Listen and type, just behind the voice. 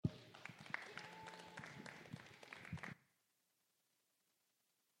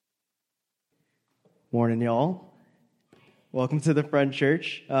Morning, y'all. Welcome to the Front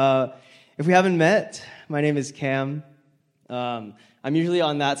Church. If we haven't met, my name is Cam. I'm usually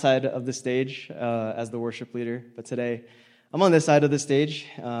on that side of the stage as the worship leader, but today I'm on this side of the stage,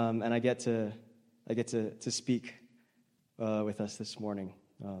 and I get to speak with us this morning.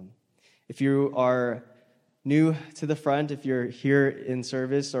 If you are new to the front, if you're here in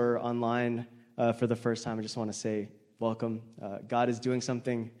service or online for the first time, I just want to say welcome. God is doing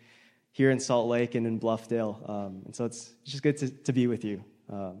something here in Salt Lake and in Bluffdale, and so it's just good to be with you.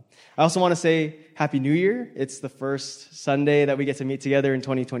 I also want to say Happy New Year. It's the first Sunday that we get to meet together in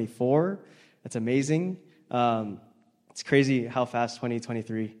 2024. That's amazing. It's crazy how fast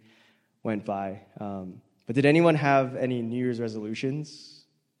 2023 went by. But did anyone have any New Year's resolutions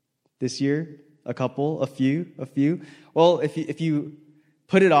this year? A couple? A few? Well, if you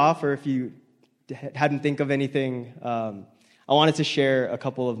put it off or if you hadn't think of anything, I wanted to share a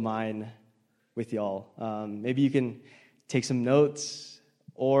couple of mine with y'all. Maybe you can take some notes,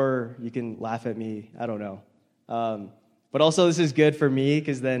 or you can laugh at me. I don't know. But also, this is good for me,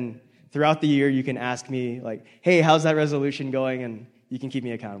 because then throughout the year, you can ask me, like, hey, how's that resolution going? And you can keep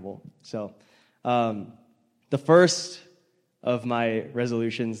me accountable. So the first of my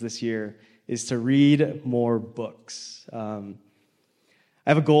resolutions this year is to read more books. I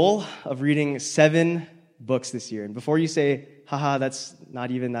have a goal of reading 7 books this year. And before you say, haha, that's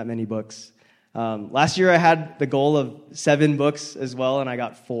not even that many books. Last year I had the goal of 7 books as well, and I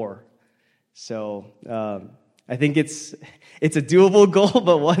got 4. So I think it's a doable goal,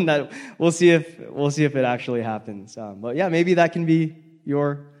 but one that we'll see if it actually happens. But yeah, maybe that can be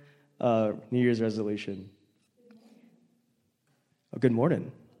your New Year's resolution. Oh, good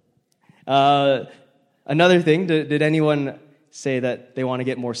morning. Another thing, did anyone say that they want to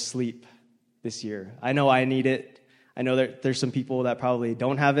get more sleep this year? I know I need it. I know that there's some people that probably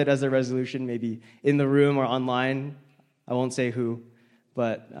don't have it as a resolution, maybe in the room or online. I won't say who,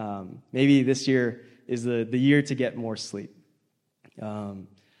 but maybe this year is the year to get more sleep.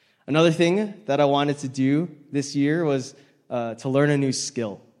 Another thing that I wanted to do this year was to learn a new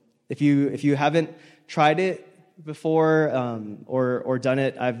skill. If you haven't tried it before or done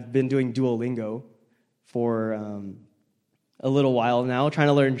it, I've been doing Duolingo for a little while now, trying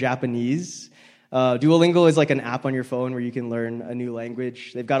to learn Japanese. Duolingo is like an app on your phone where you can learn a new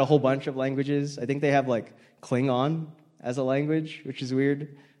language. They've got a whole bunch of languages. I think they have like Klingon as a language, which is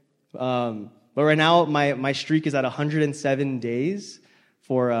weird. But right now, my streak is at 107 days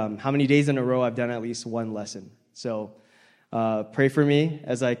for how many days in a row I've done at least one lesson. So pray for me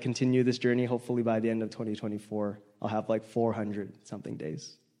as I continue this journey. Hopefully by the end of 2024, I'll have like 400-something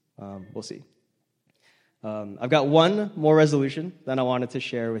days. We'll see. I've got one more resolution that I wanted to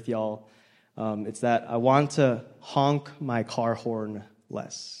share with y'all. It's that I want to honk my car horn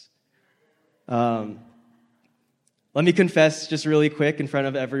less. Let me confess just really quick in front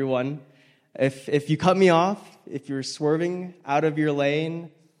of everyone. If you cut me off, if you're swerving out of your lane,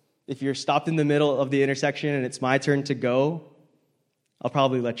 if you're stopped in the middle of the intersection and it's my turn to go, I'll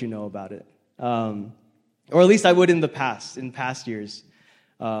probably let you know about it. Or at least I would in past years.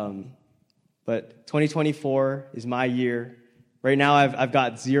 But 2024 is my year. Right now, I've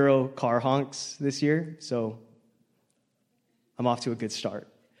got 0 car honks this year, so I'm off to a good start.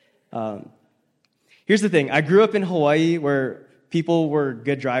 Here's the thing. I grew up in Hawaii where people were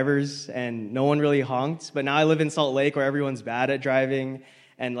good drivers and no one really honked, but now I live in Salt Lake where everyone's bad at driving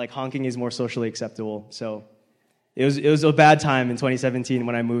and like honking is more socially acceptable. So it was a bad time in 2017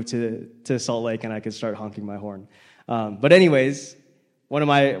 when I moved to Salt Lake and I could start honking my horn. But anyways, one of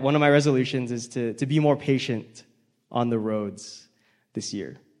my resolutions is to be more patient on the roads this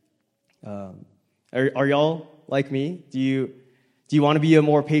year. Are y'all like me? Do you want to be a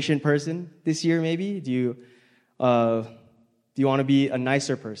more patient person this year? Maybe do you want to be a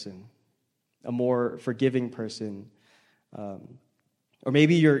nicer person, a more forgiving person, or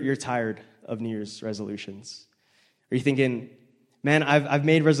maybe you're tired of New Year's resolutions? Are you thinking, man, I've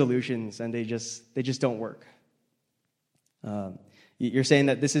made resolutions and they just don't work? You're saying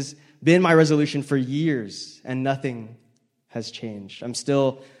that this has been my resolution for years and nothing has changed. I'm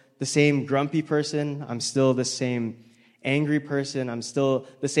still the same grumpy person. I'm still the same angry person. I'm still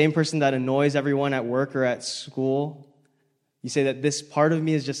the same person that annoys everyone at work or at school. You say that this part of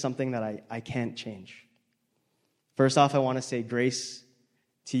me is just something that I can't change. First off, I want to say grace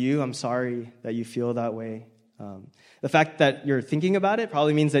to you. I'm sorry that you feel that way. The fact that you're thinking about it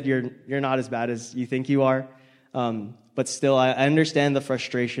probably means that you're not as bad as you think you are. But still, I understand the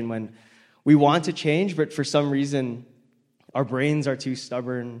frustration when we want to change, but for some reason, our brains are too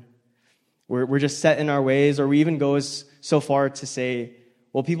stubborn. We're just set in our ways, or we even go so far to say,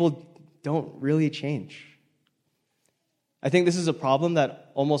 well, people don't really change. I think this is a problem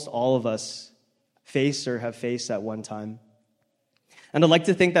that almost all of us face or have faced at one time. And I'd like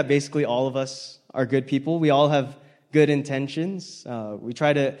to think that basically all of us are good people. We all have good intentions. We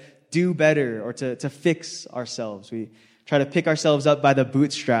try to do better or to fix ourselves. We try to pick ourselves up by the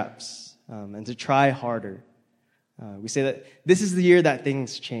bootstraps and to try harder. We say that this is the year that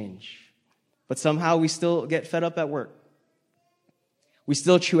things change. But somehow we still get fed up at work. We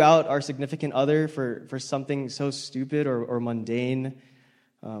still chew out our significant other for something so stupid or mundane.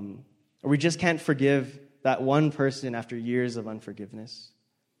 Or we just can't forgive that one person after years of unforgiveness.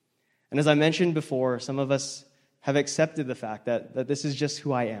 And as I mentioned before, some of us have accepted the fact that this is just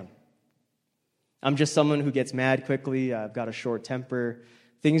who I am. I'm just someone who gets mad quickly. I've got a short temper.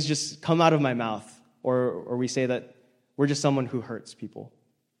 Things just come out of my mouth. Or we say that we're just someone who hurts people.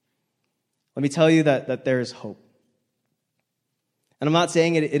 Let me tell you that there is hope. And I'm not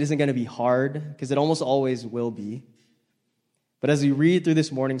saying it isn't going to be hard, because it almost always will be. But as we read through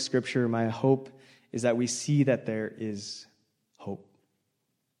this morning's scripture, my hope is that we see that there is hope.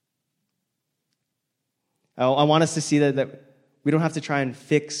 I want us to see that we don't have to try and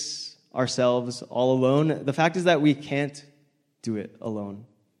fix ourselves all alone. The fact is that we can't do it alone.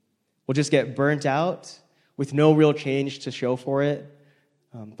 We'll just get burnt out with no real change to show for it.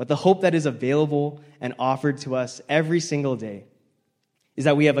 But the hope that is available and offered to us every single day is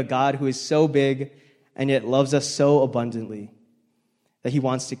that we have a God who is so big and yet loves us so abundantly that he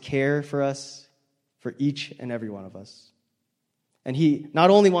wants to care for us, for each and every one of us. And he not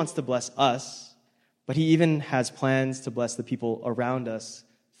only wants to bless us, but he even has plans to bless the people around us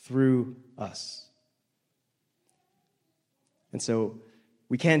through us. And so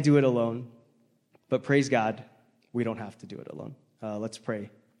we can't do it alone, but praise God, we don't have to do it alone. Let's pray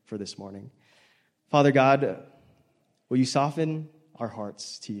for this morning. Father God, will you soften our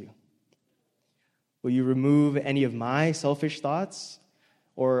hearts to you? Will you remove any of my selfish thoughts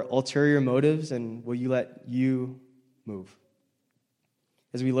or ulterior motives, and will you let you move?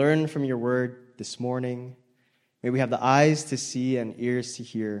 As we learn from your word this morning, may we have the eyes to see and ears to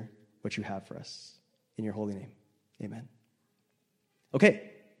hear what you have for us. In your holy name, amen. Okay,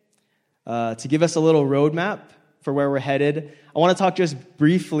 to give us a little roadmap for where we're headed, I want to talk just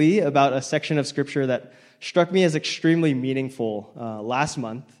briefly about a section of scripture that struck me as extremely meaningful last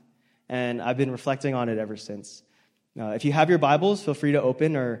month, and I've been reflecting on it ever since. If you have your Bibles, feel free to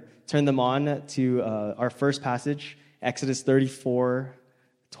open or turn them on to our first passage, Exodus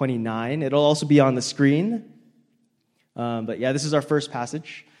 34:29. It'll also be on the screen. But yeah, this is our first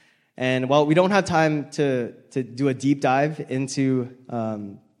passage. And while we don't have time to do a deep dive into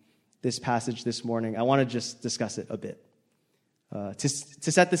this passage this morning, I want to just discuss it a bit. To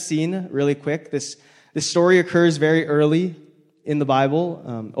set the scene really quick, this story occurs very early in the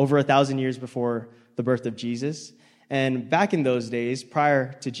Bible, over 1,000 years before the birth of Jesus. And back in those days,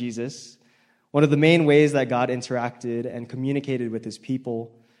 prior to Jesus, one of the main ways that God interacted and communicated with his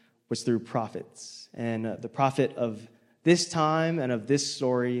people was through prophets. And the prophet of this time and of this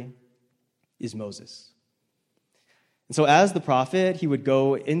story is Moses. And so as the prophet, he would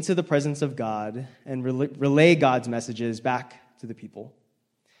go into the presence of God and relay God's messages back to the people.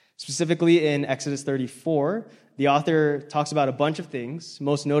 Specifically in Exodus 34, the author talks about a bunch of things,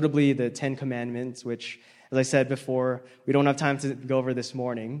 most notably the 10 Commandments, which, as I said before, we don't have time to go over this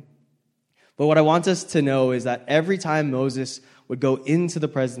morning. But what I want us to know is that every time Moses would go into the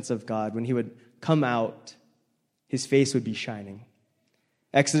presence of God, when he would come out, his face would be shining.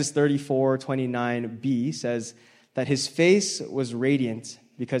 Exodus 34:29b says that his face was radiant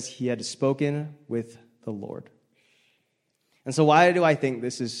because he had spoken with the Lord. And so why do I think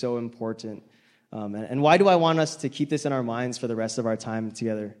this is so important? And why do I want us to keep this in our minds for the rest of our time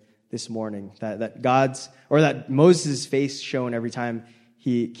together this morning? That Moses' face shone every time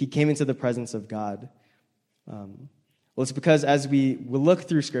he came into the presence of God. Well, it's because as we look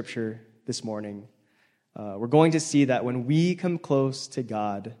through Scripture this morning, we're going to see that when we come close to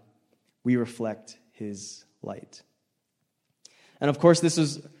God, we reflect his light. And of course, this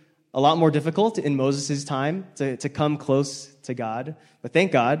was a lot more difficult in Moses' time to come close to God. But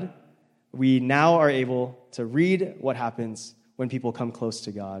thank God, we now are able to read what happens when people come close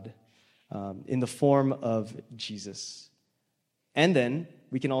to God in the form of Jesus. And then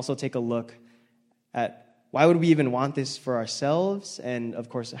we can also take a look at why would we even want this for ourselves? And of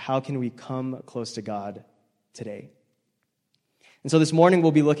course, how can we come close to God today? And so this morning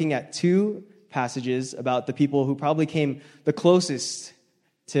we'll be looking at two passages about the people who probably came the closest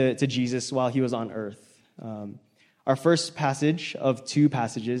to Jesus while he was on earth. Our first passage of two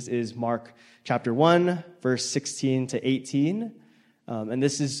passages is Mark chapter 1, verse 16 to 18. And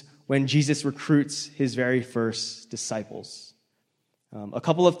this is when Jesus recruits his very first disciples. A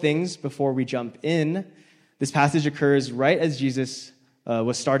couple of things before we jump in. This passage occurs right as Jesus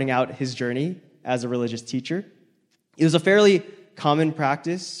was starting out his journey as a religious teacher. It was a fairly common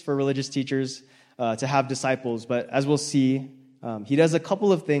practice for religious teachers to have disciples, but as we'll see, he does a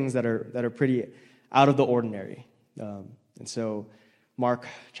couple of things that are pretty out of the ordinary. And so, Mark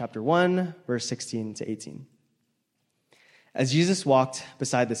chapter 1, verse 16 to 18. As Jesus walked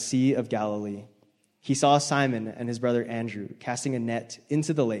beside the Sea of Galilee, he saw Simon and his brother Andrew casting a net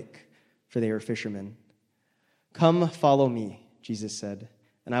into the lake, for they were fishermen. "Come, follow me," Jesus said,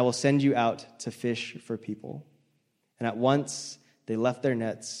 "and I will send you out to fish for people." And at once they left their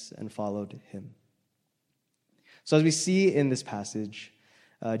nets and followed him. So as we see in this passage,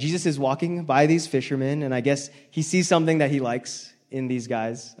 Jesus is walking by these fishermen, and I guess he sees something that he likes in these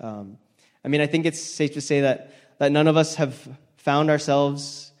guys. I think it's safe to say that none of us have found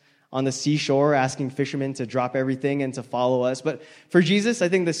ourselves on the seashore asking fishermen to drop everything and to follow us. But for Jesus, I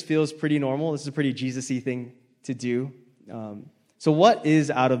think this feels pretty normal. This is a pretty Jesus-y thing to do. So what is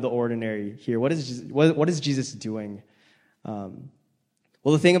out of the ordinary here? What is Jesus doing? Well,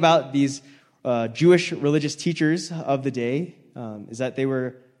 the thing about these Jewish religious teachers of the day is that they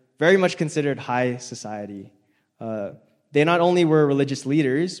were very much considered high society. They not only were religious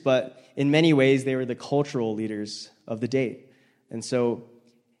leaders, but in many ways they were the cultural leaders of the day. And so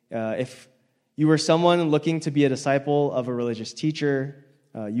if you were someone looking to be a disciple of a religious teacher,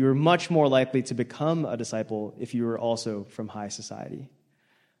 you were much more likely to become a disciple if you were also from high society.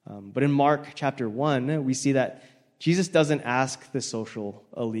 But in Mark chapter 1, we see that Jesus doesn't ask the social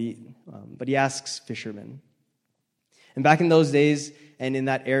elite, but he asks fishermen. And back in those days and in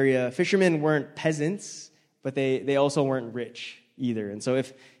that area, fishermen weren't peasants, but they also weren't rich either. And so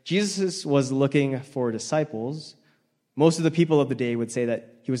if Jesus was looking for disciples, most of the people of the day would say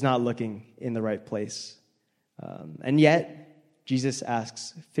that he was not looking in the right place. And yet, Jesus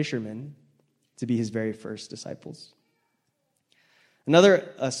asks fishermen to be his very first disciples.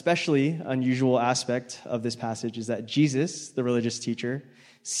 Another especially unusual aspect of this passage is that Jesus, the religious teacher,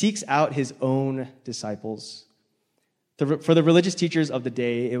 seeks out his own disciples. For the religious teachers of the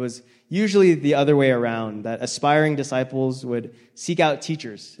day, it was usually the other way around, that aspiring disciples would seek out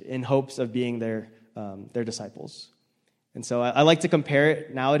teachers in hopes of being their disciples. And so I like to compare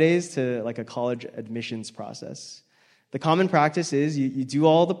it nowadays to like a college admissions process. The common practice is you do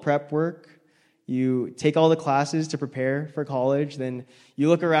all the prep work, you take all the classes to prepare for college, then you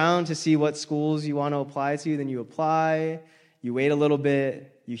look around to see what schools you want to apply to, then you apply, you wait a little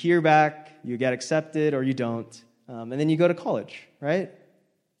bit, you hear back, you get accepted or you don't, and then you go to college, right?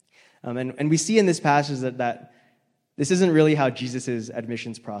 And we see in this passage that this isn't really how Jesus'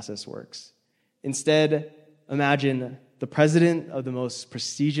 admissions process works. Instead, imagine the president of the most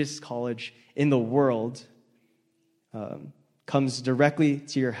prestigious college in the world comes directly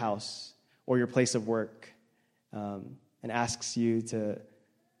to your house or your place of work and asks you to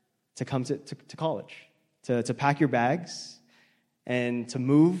come to college, to pack your bags and to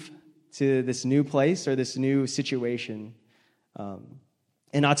move to this new place or this new situation.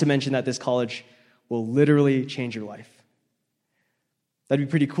 And not to mention that this college will literally change your life. That'd be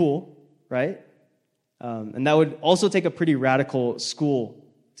pretty cool, right? And that would also take a pretty radical school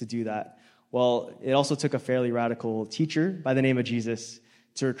to do that. Well, it also took a fairly radical teacher by the name of Jesus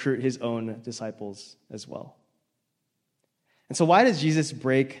to recruit his own disciples as well. And so why does Jesus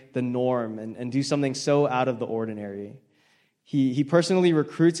break the norm and do something so out of the ordinary? He personally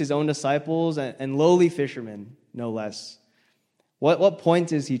recruits his own disciples and lowly fishermen, no less. What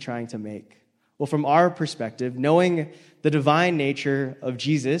point is he trying to make? Well, from our perspective, knowing the divine nature of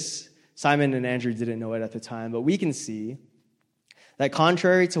Jesus, Simon and Andrew didn't know it at the time, but we can see that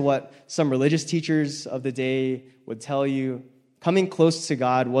contrary to what some religious teachers of the day would tell you, coming close to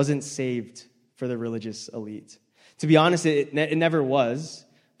God wasn't saved for the religious elite. To be honest, it never was,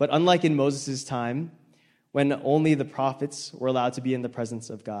 but unlike in Moses' time, when only the prophets were allowed to be in the presence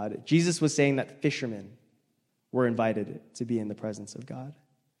of God, Jesus was saying that fishermen were invited to be in the presence of God.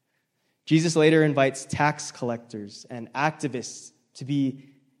 Jesus later invites tax collectors and activists to be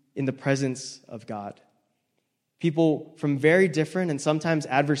in the presence of God. People from very different and sometimes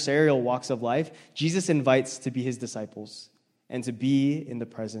adversarial walks of life, Jesus invites to be his disciples and to be in the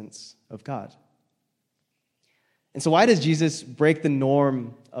presence of God. And so why does Jesus break the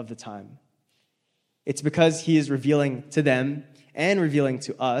norm of the time? It's because he is revealing to them and revealing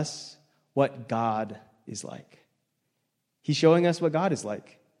to us what God is like. He's showing us what God is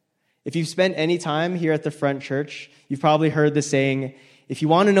like. If you've spent any time here at the Front Church, you've probably heard the saying, if you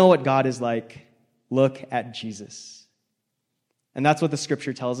want to know what God is like, look at Jesus. And that's what the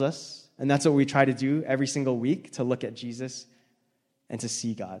scripture tells us. And that's what we try to do every single week, to look at Jesus and to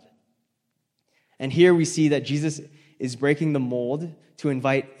see God. And here we see that Jesus is breaking the mold to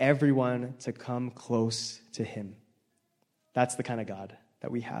invite everyone to come close to him. That's the kind of God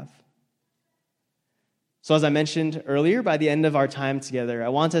that we have. So as I mentioned earlier, by the end of our time together, I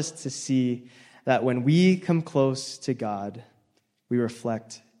want us to see that when we come close to God, we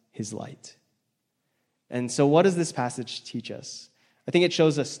reflect his light. And so what does this passage teach us? I think it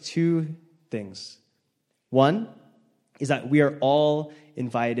shows us two things. One is that we are all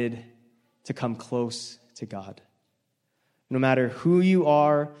invited to come close to God. No matter who you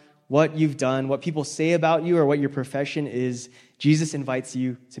are, what you've done, what people say about you, or what your profession is, Jesus invites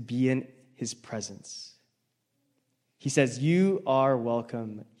you to be in his presence. He says, you are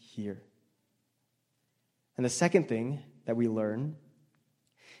welcome here. And the second thing that we learn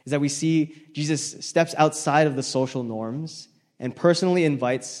is that we see Jesus steps outside of the social norms and personally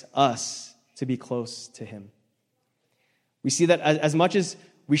invites us to be close to him. We see that as much as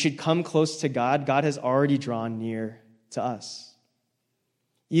we should come close to God, God has already drawn near to us.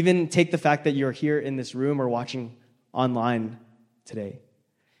 Even take the fact that you're here in this room or watching online today.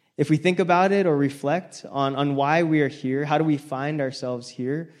 If we think about it or reflect on why we are here, how do we find ourselves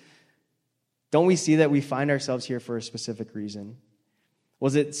here? Don't we see that we find ourselves here for a specific reason?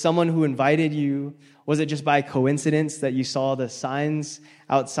 Was it someone who invited you? Was it just by coincidence that you saw the signs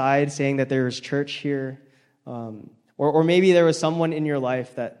outside saying that there was church here? Or maybe there was someone in your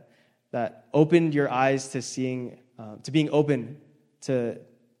life that opened your eyes to seeing, to being open to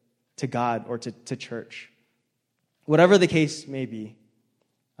God or to church. Whatever the case may be,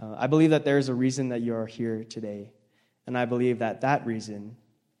 I believe that there is a reason that you are here today. And I believe that that reason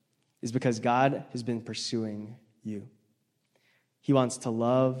is because God has been pursuing you. He wants to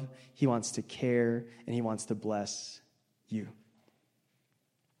love, he wants to care, and he wants to bless you.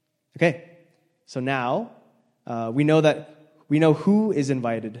 Okay, so now we know who is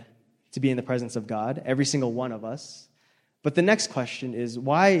invited to be in the presence of God, every single one of us. But the next question is,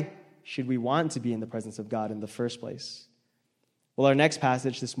 why should we want to be in the presence of God in the first place? Well, our next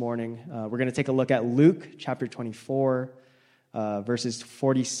passage this morning, we're going to take a look at Luke chapter 24, verses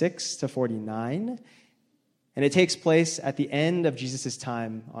 46 to 49. And it takes place at the end of Jesus'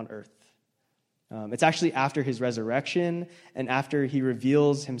 time on earth. It's actually after his resurrection and after he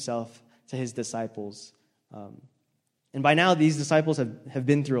reveals himself to his disciples. And by now, these disciples have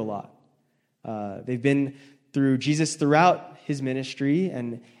been through a lot. They've been through Jesus throughout his ministry,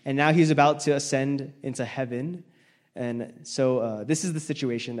 and now he's about to ascend into heaven. And so this is the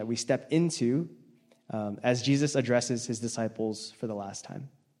situation that we step into as Jesus addresses his disciples for the last time.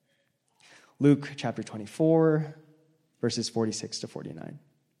 Luke chapter 24, verses 46 to 49.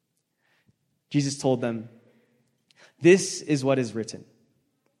 Jesus told them, "This is what is written.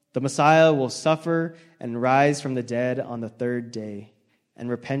 The Messiah will suffer and rise from the dead on the third day, and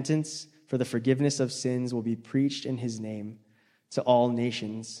repentance for the forgiveness of sins will be preached in his name to all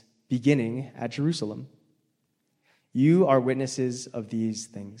nations, beginning at Jerusalem. You are witnesses of these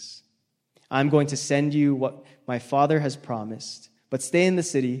things. I'm going to send you what my Father has promised, but stay in the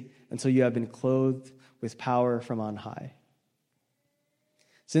city until you have been clothed with power from on high."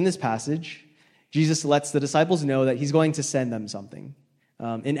 So in this passage, Jesus lets the disciples know that he's going to send them something.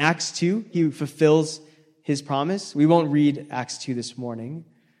 In Acts 2, he fulfills his promise. We won't read Acts 2 this morning,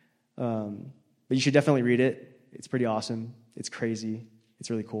 but you should definitely read it. It's pretty awesome. It's crazy. It's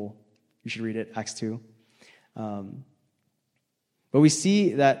really cool. You should read it, Acts 2. But we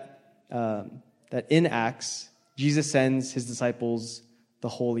see that in Acts, Jesus sends his disciples the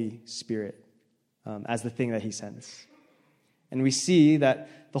Holy Spirit as the thing that he sends. And we see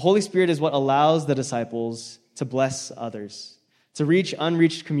that the Holy Spirit is what allows the disciples to bless others, to reach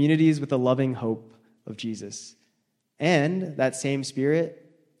unreached communities with the loving hope of Jesus. And that same Spirit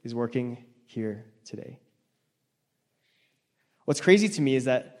is working here today. What's crazy to me is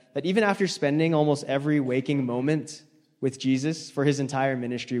that even after spending almost every waking moment with Jesus for his entire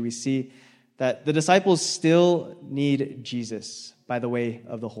ministry, we see that the disciples still need Jesus by the way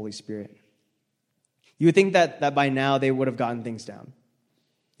of the Holy Spirit. You would think that by now they would have gotten things down.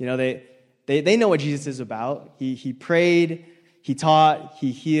 You know, they know what Jesus is about. He prayed, he taught,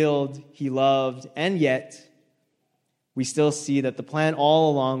 he healed, he loved, and yet we still see that the plan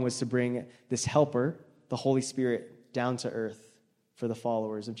all along was to bring this helper, the Holy Spirit, down to earth for the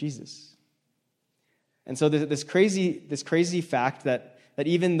followers of Jesus. And so this crazy fact that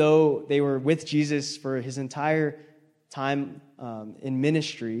even though they were with Jesus for his entire time in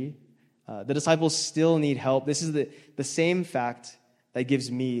ministry, the disciples still need help. This is the same fact that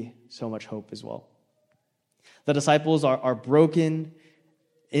gives me so much hope as well. The disciples are broken,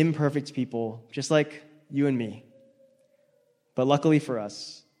 imperfect people, just like you and me. But luckily for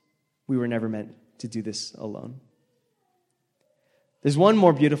us, we were never meant to do this alone. There's one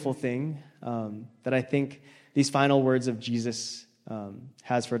more beautiful thing that I think these final words of Jesus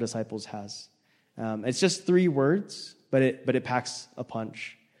has for disciples has. It's just 3 words, but it packs a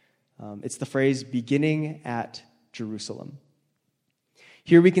punch. It's the phrase, beginning at Jerusalem.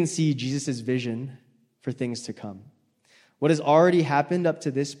 Here we can see Jesus' vision for things to come. What has already happened up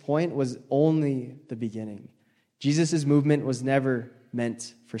to this point was only the beginning. Jesus' movement was never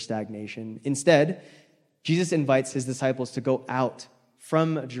meant for stagnation. Instead, Jesus invites his disciples to go out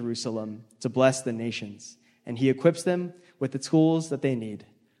from Jerusalem to bless the nations, and he equips them with the tools that they need,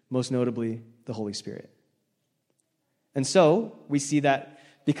 most notably the Holy Spirit. And so, we see that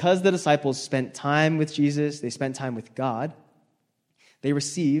because the disciples spent time with Jesus, they spent time with God, they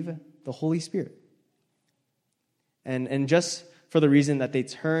receive the Holy Spirit. And just for the reason that they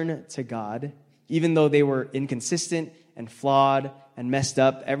turn to God, even though they were inconsistent and flawed and messed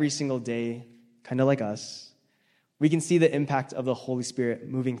up every single day, kind of like us, we can see the impact of the Holy Spirit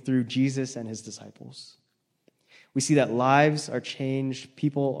moving through Jesus and his disciples. We see that lives are changed,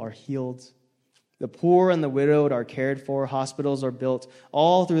 people are healed, the poor and the widowed are cared for, hospitals are built,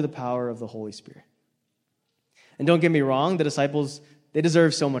 all through the power of the Holy Spirit. And don't get me wrong, the disciples, they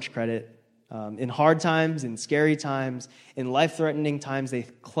deserve so much credit. In hard times, in scary times, in life-threatening times, they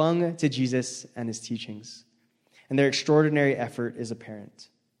clung to Jesus and his teachings. And their extraordinary effort is apparent.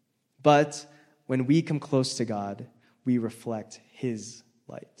 But when we come close to God, we reflect his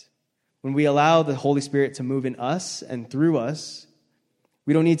light. When we allow the Holy Spirit to move in us and through us,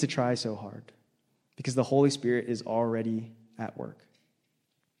 we don't need to try so hard because the Holy Spirit is already at work.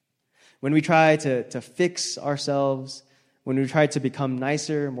 When we try to fix ourselves, when we try to become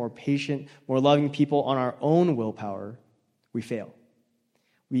nicer, more patient, more loving people on our own willpower, we fail.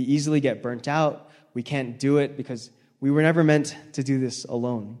 We easily get burnt out. We can't do it because we were never meant to do this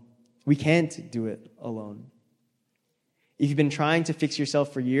alone. We can't do it alone. If you've been trying to fix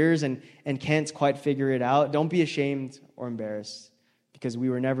yourself for years and can't quite figure it out, don't be ashamed or embarrassed because we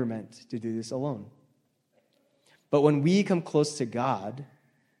were never meant to do this alone. But when we come close to God,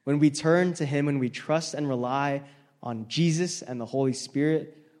 when we turn to him, when we trust and rely on Jesus and the Holy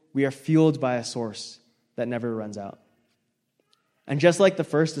Spirit, we are fueled by a source that never runs out. And just like the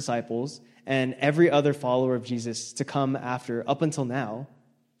first disciples and every other follower of Jesus to come after up until now,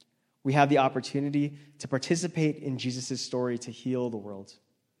 we have the opportunity to participate in Jesus' story to heal the world.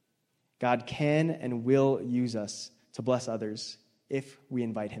 God can and will use us to bless others if we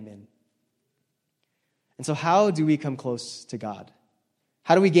invite him in. And so how do we come close to God?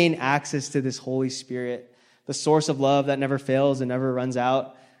 How do we gain access to this Holy Spirit, the source of love that never fails and never runs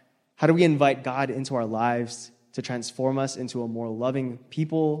out? How do we invite God into our lives to transform us into a more loving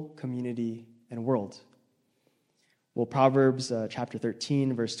people, community, and world? Well, Proverbs chapter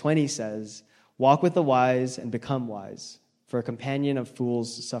 13, verse 20 says, "Walk with the wise and become wise, for a companion of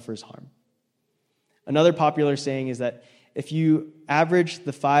fools suffers harm." Another popular saying is that if you average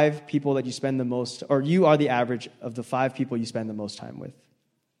the 5 people that you spend the most, or you are the average of the 5 people you spend the most time with.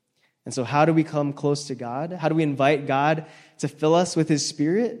 And so how do we come close to God? How do we invite God to fill us with his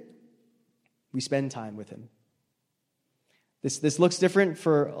Spirit? We spend time with him. This looks different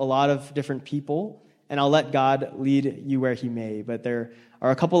for a lot of different people, and I'll let God lead you where he may, but there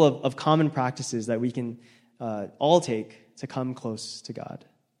are a couple of common practices that we can all take to come close to God.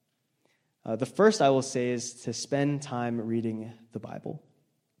 The first I will say is to spend time reading the Bible.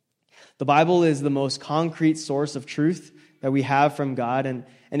 The Bible is the most concrete source of truth that we have from God, and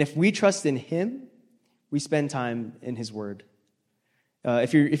if we trust in him, we spend time in his word.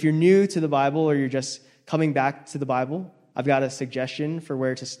 If you're new to the Bible or you're just coming back to the Bible, I've got a suggestion for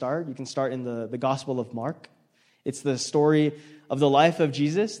where to start. You can start in the Gospel of Mark. It's the story of the life of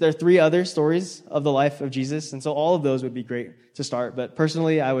Jesus. There are 3 other stories of the life of Jesus, and so all of those would be great to start, but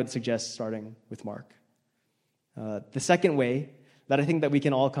personally, I would suggest starting with Mark. The second way that I think that we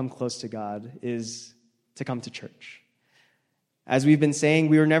can all come close to God is to come to church. As we've been saying,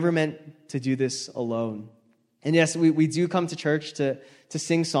 we were never meant to do this alone. And yes, we do come to church to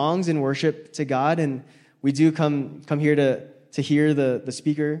sing songs and worship to God, and we do come here to hear the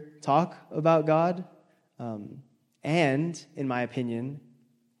speaker talk about God. And, in my opinion,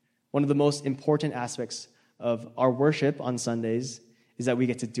 one of the most important aspects of our worship on Sundays is that we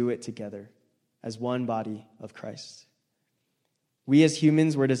get to do it together as one body of Christ. We as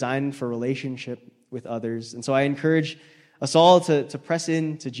humans were designed for relationship with others, and so I encourage us all to press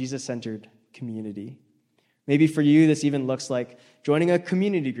into Jesus-centered community. Maybe for you, this even looks like joining a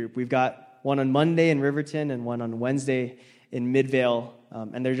community group. We've got one on Monday in Riverton and one on Wednesday in Midvale,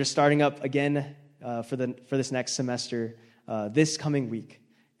 and they're just starting up again for this next semester this coming week.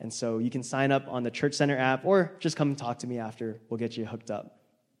 And so you can sign up on the Church Center app or just come talk to me after. We'll get you hooked up.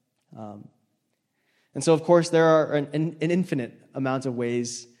 And so, of course, there are an infinite amount of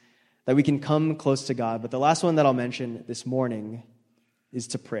ways that we can come close to God. But the last one that I'll mention this morning is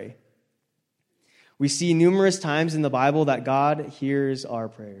to pray. We see numerous times in the Bible that God hears our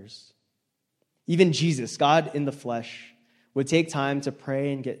prayers. Even Jesus, God in the flesh, would take time to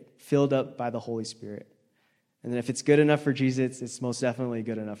pray and get filled up by the Holy Spirit. And if it's good enough for Jesus, it's most definitely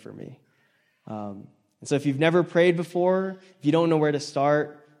good enough for me. And so if you've never prayed before, if you don't know where to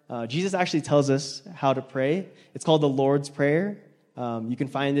start, Jesus actually tells us how to pray. It's called the Lord's Prayer. You can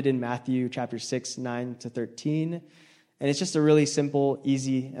find it in Matthew chapter 6, 9 to 13. And it's just a really simple,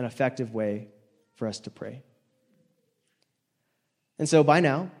 easy, and effective way for us to pray. And so by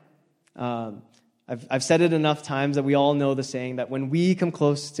now, I've said it enough times that we all know the saying that when we come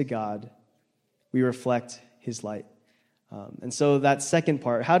close to God, we reflect His light. And so that second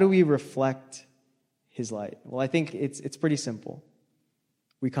part, how do we reflect His light? Well, I think it's pretty simple.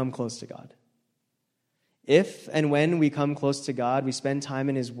 We come close to God. If and when we come close to God, we spend time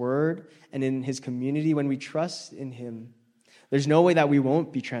in His Word and in His community, when we trust in Him, there's no way that we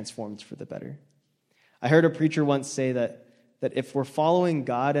won't be transformed for the better. I heard a preacher once say that if we're following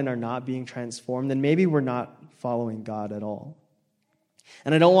God and are not being transformed, then maybe we're not following God at all.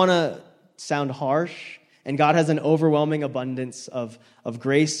 And I don't want to sound harsh, and God has an overwhelming abundance of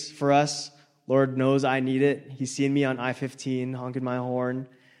grace for us. Lord knows I need it. He's seen me on I-15 honking my horn.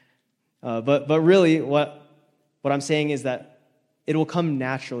 But really, what I'm saying is that it will come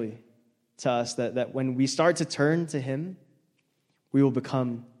naturally to us that when we start to turn to Him, we will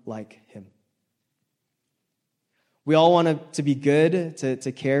become like Him. We all want to be good,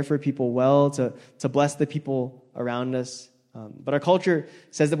 to care for people well, to bless the people around us. But our culture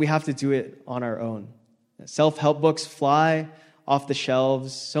says that we have to do it on our own. Self-help books fly off the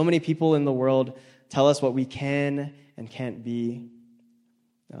shelves. So many people in the world tell us what we can and can't be,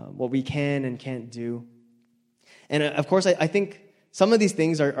 what we can and can't do. And of course, I think some of these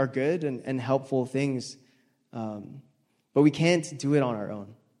things are good and helpful things, but we can't do it on our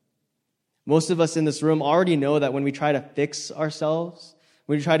own. Most of us in this room already know that when we try to fix ourselves,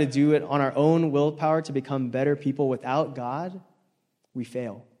 when we try to do it on our own willpower to become better people without God, we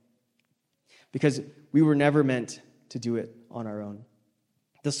fail. Because we were never meant to do it on our own.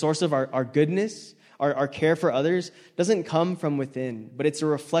 The source of our goodness, our care for others, doesn't come from within, but it's a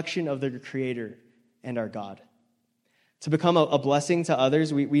reflection of the Creator and our God. To become a blessing to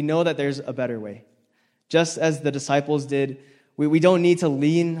others, we know that there's a better way. Just as the disciples did, we don't need to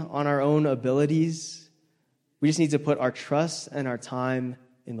lean on our own abilities. We just need to put our trust and our time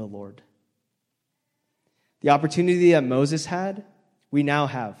in the Lord. The opportunity that Moses had, we now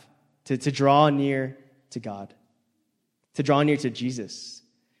have to draw near to God, to draw near to Jesus,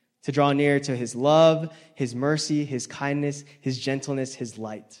 to draw near to His love, His mercy, His kindness, His gentleness, His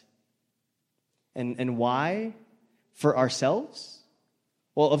light. And why? For ourselves?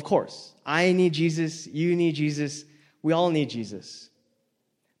 Well, of course. I need Jesus. You need Jesus. We all need Jesus.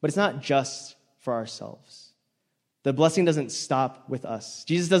 But it's not just for ourselves. The blessing doesn't stop with us.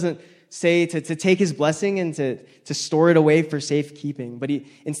 Jesus doesn't say to take His blessing and to store it away for safekeeping, but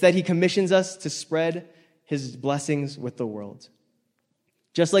instead He commissions us to spread His blessings with the world.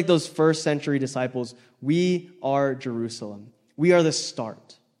 Just like those first century disciples, we are Jerusalem. We are the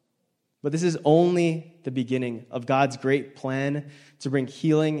start. But this is only the beginning of God's great plan to bring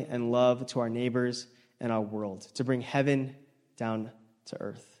healing and love to our neighbors and our world, to bring heaven down to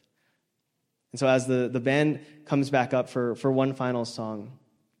earth. And so as the band comes back up for one final song,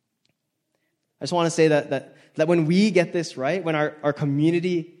 I just want to say that when we get this right, when our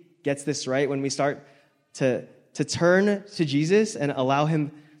community gets this right, when we start to turn to Jesus and allow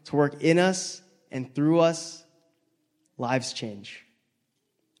Him to work in us and through us, lives change.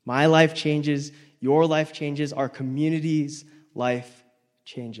 My life changes, your life changes, our community's life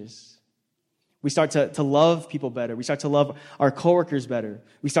changes. We start to love people better. We start to love our coworkers better.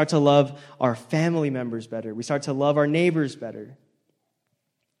 We start to love our family members better. We start to love our neighbors better.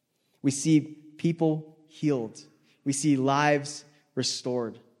 We see people healed. We see lives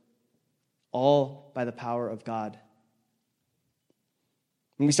restored, all by the power of God.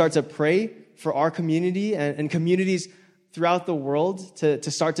 When we start to pray for our community and communities throughout the world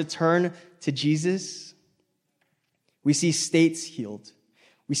to start to turn to Jesus, we see states healed.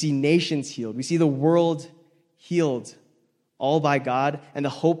 We see nations healed. We see the world healed, all by God and the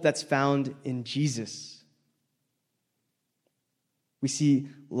hope that's found in Jesus. We see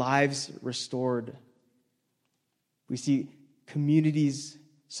lives restored. We see communities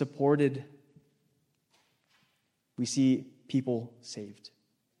supported. We see people saved.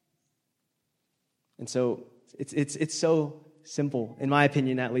 And so it's so simple, in my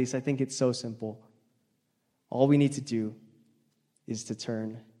opinion at least. I think it's so simple. All we need to do is to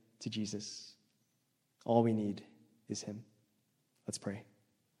turn to Jesus. All we need is him. Let's pray.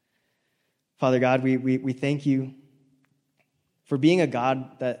 Father God, we thank you for being a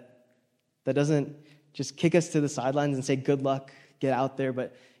God that doesn't just kick us to the sidelines and say, good luck, get out there,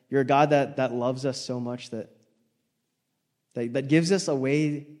 but you're a God that loves us so much that gives us a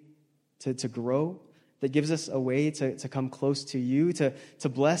way to grow, that gives us a way to come close to you, to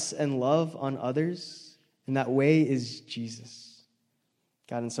bless and love on others. And that way is Jesus.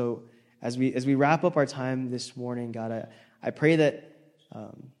 God, and so as we wrap up our time this morning, God, I pray that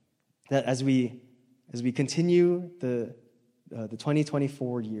as we continue the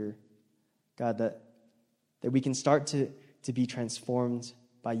 2024 year, God, that we can start to be transformed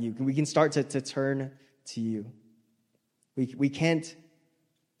by you. We can start to turn to you. We can't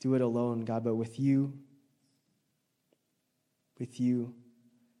do it alone, God, but with you,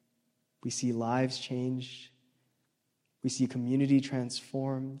 we see lives changed. We see community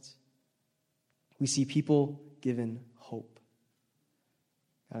transformed. We see people given hope.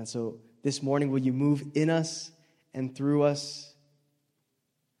 And so this morning, will you move in us and through us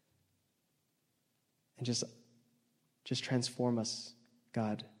and just transform us,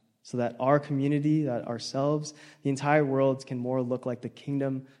 God, so that our community, that ourselves, the entire world can more look like the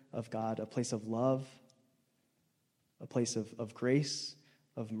kingdom of God, a place of love, a place of grace,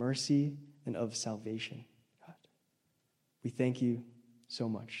 of mercy, and of salvation, God. We thank you so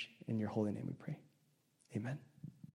much. In your holy name we pray. Amen.